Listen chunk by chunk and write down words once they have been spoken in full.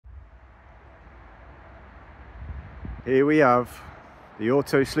Here we have the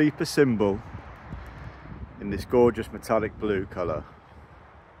Autosleeper Symbol in this gorgeous metallic blue colour.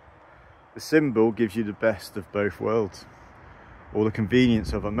 The Symbol gives you the best of both worlds. All the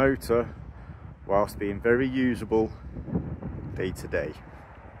convenience of a motor whilst being very usable day to day.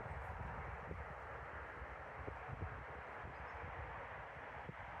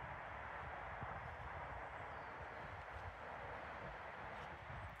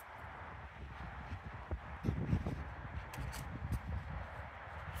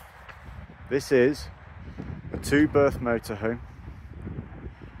 This is a 2-berth motorhome.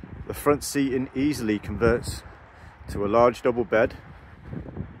 The front seating easily converts to a large double bed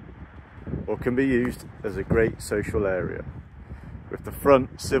or can be used as a great social area with the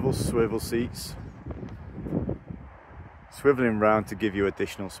front swivel seats swivelling round to give you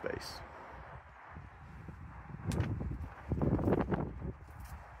additional space.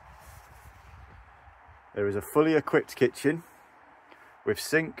 There is a fully equipped kitchen with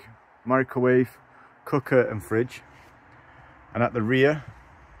sink, microwave, cooker and fridge, and at the rear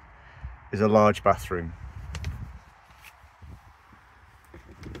is a large bathroom.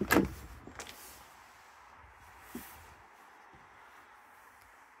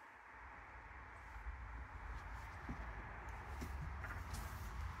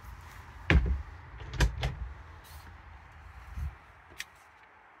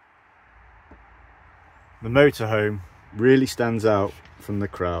 The motorhome really stands out from the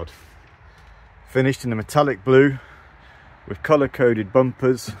crowd. Finished in a metallic blue with colour-coded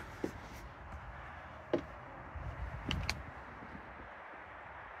bumpers.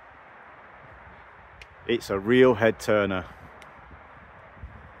 It's a real head turner.